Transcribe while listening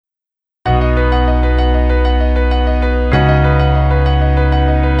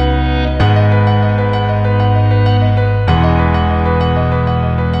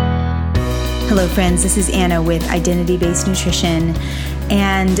friends, this is Anna with Identity Based Nutrition,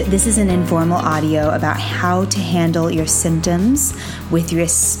 and this is an informal audio about how to handle your symptoms with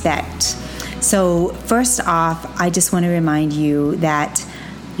respect. So first off, I just want to remind you that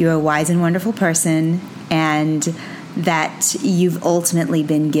you're a wise and wonderful person, and that you've ultimately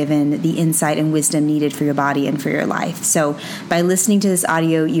been given the insight and wisdom needed for your body and for your life. So by listening to this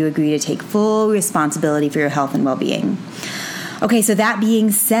audio, you agree to take full responsibility for your health and well-being. Okay, so that being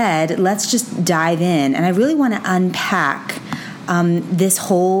said, let's just dive in. And I really want to unpack this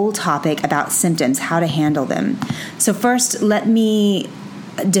whole topic about symptoms, how to handle them. So first, let me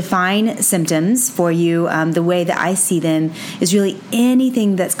define symptoms for you. The way that I see them is really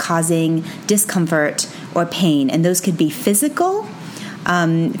anything that's causing discomfort or pain. And those could be physical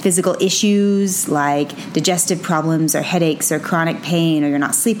issues like digestive problems or headaches or chronic pain, or you're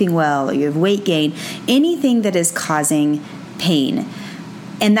not sleeping well, or you have weight gain, anything that is causing pain.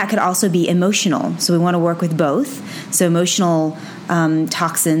 And that could also be emotional. So we want to work with both. So emotional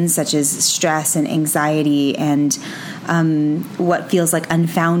toxins such as stress and anxiety and what feels like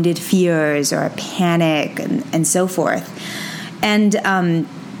unfounded fears or panic and so forth. And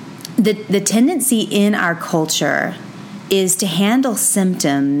the tendency in our culture is to handle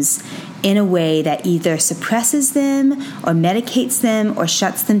symptoms in a way that either suppresses them or medicates them or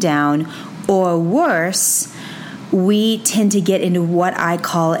shuts them down, or worse, we tend to get into what I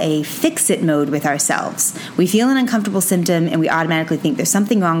call a fix-it mode with ourselves. We feel an uncomfortable symptom and we automatically think there's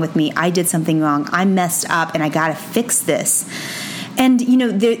something wrong with me, I did something wrong, I'm messed up, and I gotta fix this. And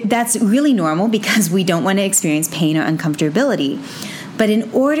that's really normal because we don't want to experience pain or uncomfortability. But in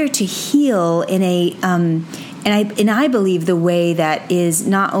order to heal in a, and I believe the way that is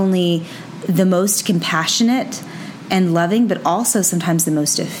not only the most compassionate and loving, but also sometimes the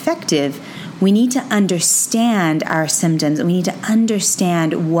most effective, we need to understand our symptoms, and we need to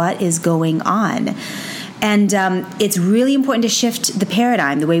understand what is going on. And it's really important to shift the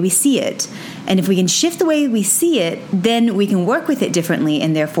paradigm, the way we see it. And if we can shift the way we see it, then we can work with it differently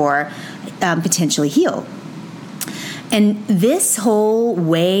and therefore potentially heal. And this whole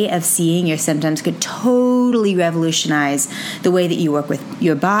way of seeing your symptoms could totally revolutionize the way that you work with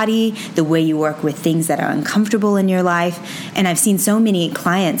your body, the way you work with things that are uncomfortable in your life. And I've seen so many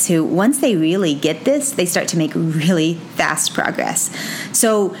clients who, once they really get this, they start to make really fast progress.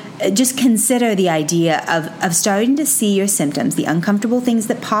 So just consider the idea of starting to see your symptoms, the uncomfortable things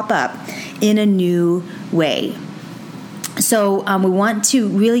that pop up, in a new way. So we want to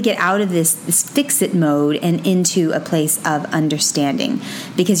really get out of this fix-it mode and into a place of understanding,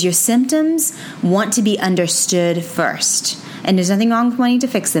 because your symptoms want to be understood first. And there's nothing wrong with wanting to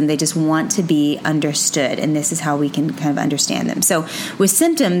fix them. They just want to be understood. And this is how we can kind of understand them. So with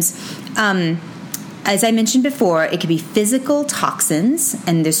symptoms, as I mentioned before, it could be physical toxins,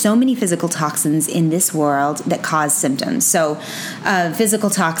 and there's so many physical toxins in this world that cause symptoms. So physical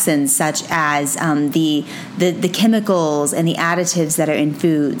toxins such as the chemicals and the additives that are in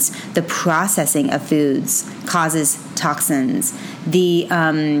foods, the processing of foods causes toxins, the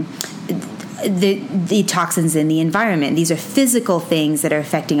toxins in the environment. These are physical things that are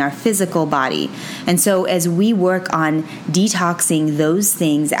affecting our physical body. And so as we work on detoxing those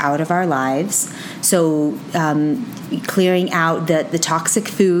things out of our lives, so clearing out the toxic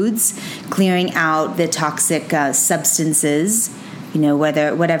foods, clearing out the toxic substances,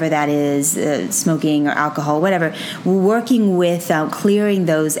 whatever that is, smoking or alcohol, whatever, we're working with clearing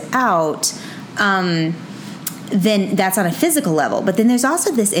those out, then that's on a physical level. But then there's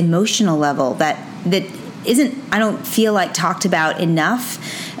also this emotional level that isn't, I don't feel like, talked about enough.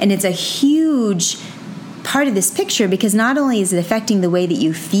 And it's a huge part of this picture, because not only is it affecting the way that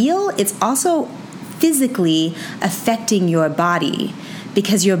you feel, it's also physically affecting your body,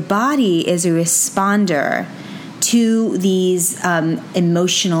 because your body is a responder to these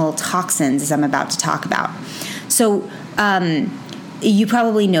emotional toxins, as I'm about to talk about. So you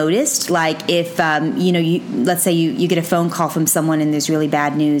probably noticed, like, if let's say you get a phone call from someone and there's really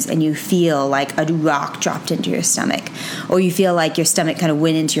bad news, and you feel like a rock dropped into your stomach, or you feel like your stomach kind of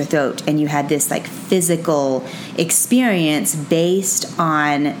went into your throat, and you had this like physical experience based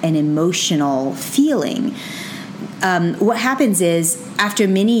on an emotional feeling. What happens is, after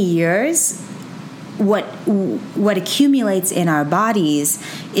many years, what accumulates in our bodies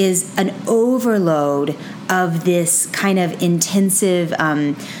is an overload of this kind of intensive,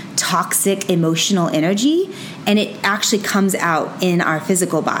 toxic emotional energy, and it actually comes out in our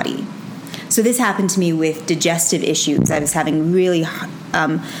physical body. So this happened to me with digestive issues. I was having really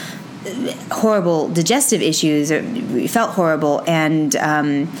horrible digestive issues, or felt horrible, and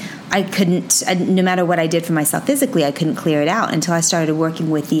I couldn't, no matter what I did for myself physically, I couldn't clear it out until I started working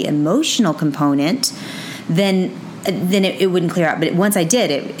with the emotional component. Then it wouldn't clear out. But once I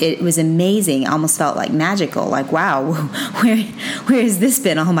did, it was amazing. It almost felt like magical. Like, wow, where has this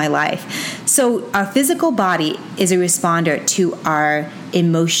been all my life? So our physical body is a responder to our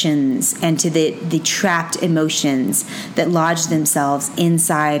emotions and to the trapped emotions that lodge themselves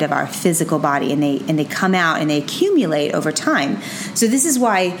inside of our physical body, and they come out and they accumulate over time. So this is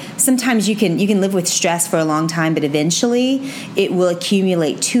why sometimes you can live with stress for a long time, but eventually it will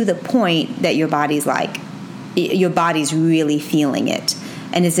accumulate to the point that your body's really feeling it,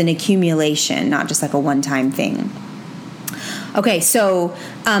 and it's an accumulation, not just like a one-time thing. Okay, so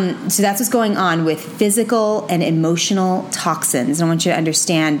that's what's going on with physical and emotional toxins. I want you to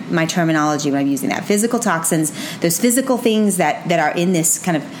understand my terminology when I'm using that. Physical toxins, those physical things that are in this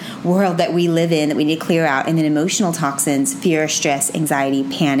kind of world that we live in that we need to clear out, and then emotional toxins, fear, stress, anxiety,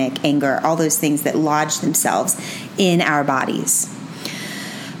 panic, anger, all those things that lodge themselves in our bodies.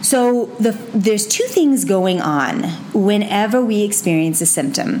 So there's two things going on whenever we experience a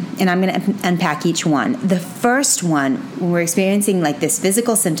symptom, and I'm going to unpack each one. The first one, when we're experiencing like this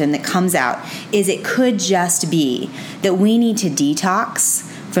physical symptom that comes out, is it could just be that we need to detox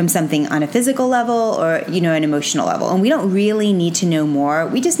from something on a physical level or, an emotional level. And we don't really need to know more.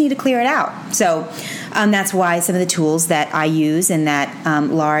 We just need to clear it out. So that's why some of the tools that I use and that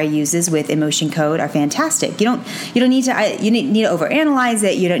Laura uses with Emotion Code are fantastic. You don't need to overanalyze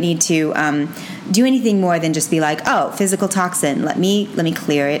it. You don't need to do anything more than just be like, oh, physical toxin. Let me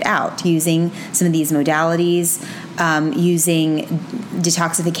clear it out using some of these modalities, using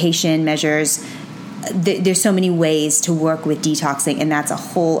detoxification measures. There's so many ways to work with detoxing, and that's a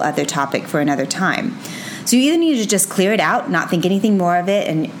whole other topic for another time. So you either need to just clear it out, not think anything more of it,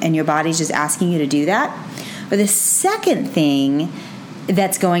 and your body's just asking you to do that. But the second thing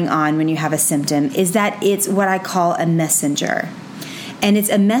that's going on when you have a symptom is that it's what I call a messenger. And it's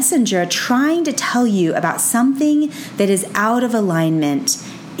a messenger trying to tell you about something that is out of alignment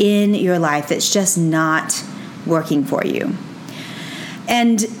in your life that's just not working for you.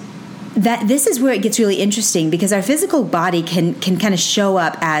 And that this is where it gets really interesting, because our physical body can kind of show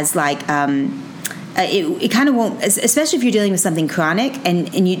up as like it kind of won't, especially if you're dealing with something chronic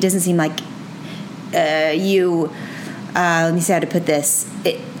and it doesn't seem like let me see how to put this.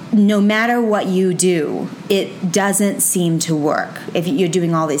 No matter what you do, it doesn't seem to work. If you're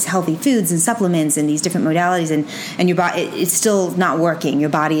doing all these healthy foods and supplements and these different modalities, and your body, it's still not working. Your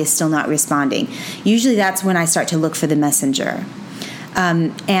body is still not responding. Usually, that's when I start to look for the messenger.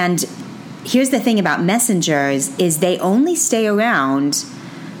 And here's the thing about messengers is they only stay around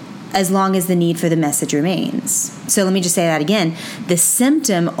as long as the need for the message remains. So let me just say that again. The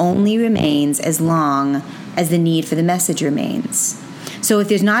symptom only remains as long as the need for the message remains. So if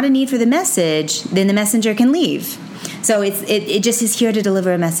there's not a need for the message, then the messenger can leave. So it just is here to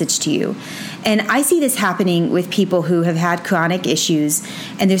deliver a message to you. And I see this happening with people who have had chronic issues,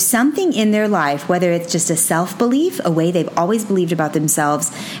 and there's something in their life, whether it's just a self-belief, a way they've always believed about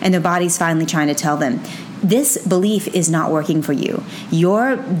themselves, and their body's finally trying to tell them, this belief is not working for you.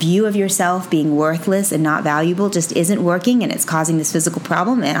 Your view of yourself being worthless and not valuable just isn't working, and it's causing this physical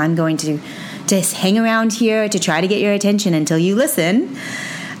problem, and I'm going to just hang around here to try to get your attention until you listen.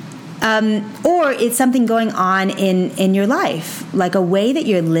 Or it's something going on in your life, like a way that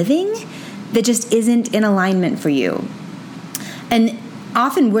you're living that just isn't in alignment for you. And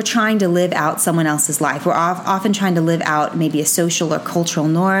often we're trying to live out someone else's life. We're often trying to live out maybe a social or cultural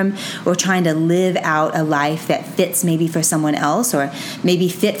norm. We're trying to live out a life that fits maybe for someone else, or maybe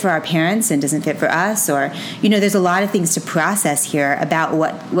fit for our parents and doesn't fit for us. Or, there's a lot of things to process here about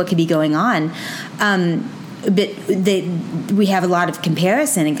what could be going on. But we have a lot of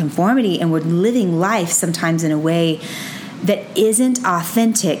comparison and conformity, and we're living life sometimes in a way that isn't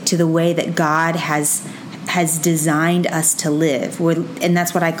authentic to the way that God has designed us to live. And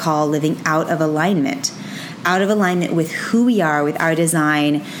that's what I call living out of alignment with who we are, with our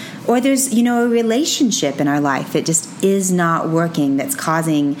design. Or there's, a relationship in our life that just is not working, that's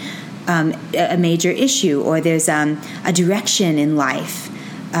causing a major issue. Or there's a direction in life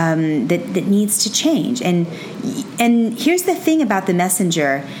that needs to change. And here's the thing about the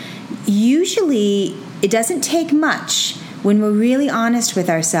messenger. Usually it doesn't take much when we're really honest with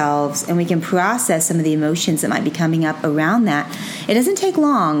ourselves and we can process some of the emotions that might be coming up around that. It doesn't take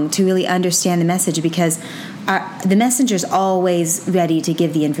long to really understand the message, because the messenger's always ready to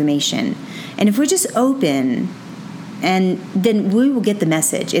give the information. And if we're just open, and then we will get the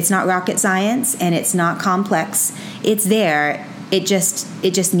message. It's not rocket science, and it's not complex. It's there. It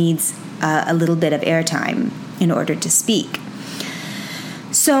just needs a little bit of airtime in order to speak.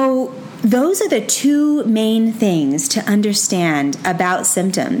 So those are the two main things to understand about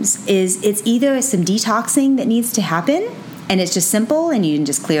symptoms. Is it's either some detoxing that needs to happen, and it's just simple and you can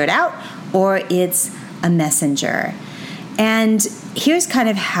just clear it out, or it's a messenger. And here's kind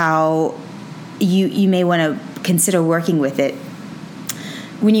of how you may want to consider working with it.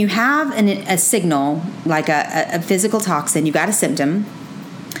 When you have a signal, like a physical toxin, you got a symptom,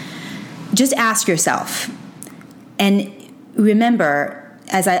 just ask yourself. And remember,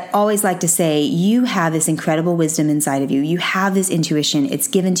 as I always like to say, you have this incredible wisdom inside of you. You have this intuition. It's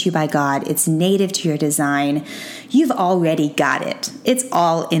given to you by God. It's native to your design. You've already got it. It's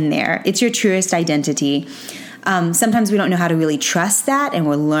all in there. It's your truest identity. Sometimes we don't know how to really trust that, and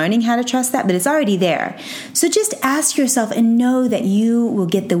we're learning how to trust that, but it's already there. So just ask yourself and know that you will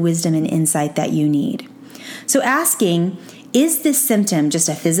get the wisdom and insight that you need. So asking, is this symptom just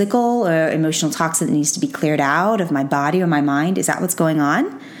a physical or emotional toxin that needs to be cleared out of my body or my mind? Is that what's going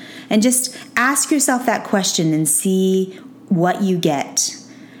on? And just ask yourself that question and see what you get.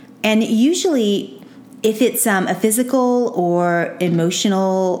 And usually, if it's a physical or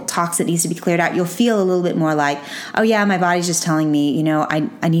emotional toxin that needs to be cleared out, you'll feel a little bit more like, oh yeah, my body's just telling me,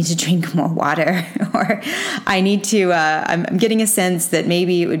 I need to drink more water, or I need to, I'm getting a sense that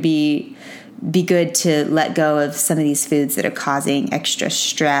maybe it would be good to let go of some of these foods that are causing extra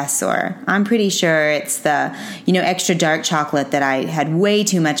stress, or I'm pretty sure it's the, extra dark chocolate that I had way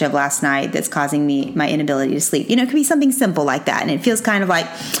too much of last night that's causing me my inability to sleep. It could be something simple like that. And it feels kind of like,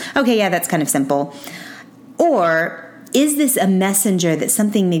 okay, yeah, that's kind of simple. Or is this a messenger that's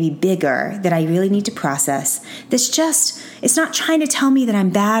something maybe bigger that I really need to process? It's not trying to tell me that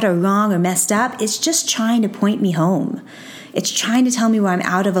I'm bad or wrong or messed up. It's just trying to point me home. It's trying to tell me where I'm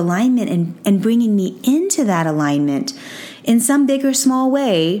out of alignment and bringing me into that alignment in some big or small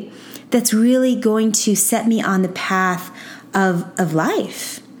way that's really going to set me on the path of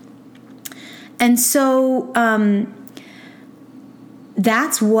life. And so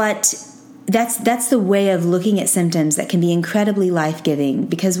that's the way of looking at symptoms that can be incredibly life-giving,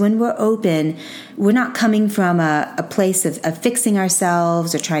 because when we're open, we're not coming from a place of fixing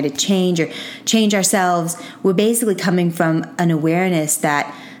ourselves or trying to change ourselves. We're basically coming from an awareness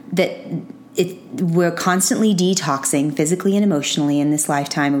that we're constantly detoxing physically and emotionally in this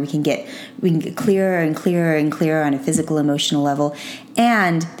lifetime, and we can get clearer and clearer and clearer on a physical, emotional level.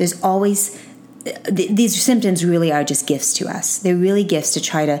 And there's always these symptoms really are just gifts to us. They're really gifts to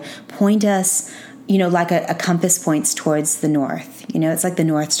try to point us, like a compass points towards the north. It's like the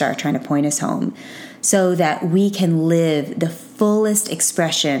North Star trying to point us home, so that we can live the fullest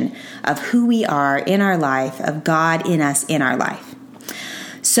expression of who we are in our life, of God in us in our life.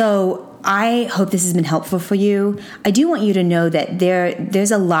 So I hope this has been helpful for you. I do want you to know that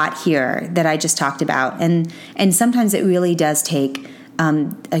there's a lot here that I just talked about, and sometimes it really does take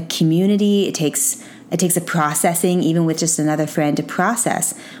a community. It takes a processing, even with just another friend, to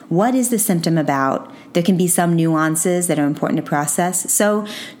process what is the symptom about. There can be some nuances that are important to process. So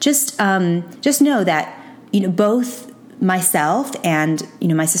just know that both myself and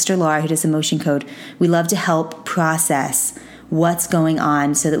my sister Laura, who does Emotion Code, we love to help process what's going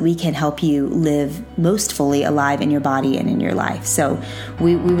on so that we can help you live most fully alive in your body and in your life. So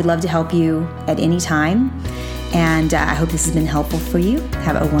we would love to help you at any time. And I hope this has been helpful for you.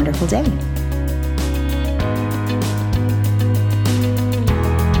 Have a wonderful day.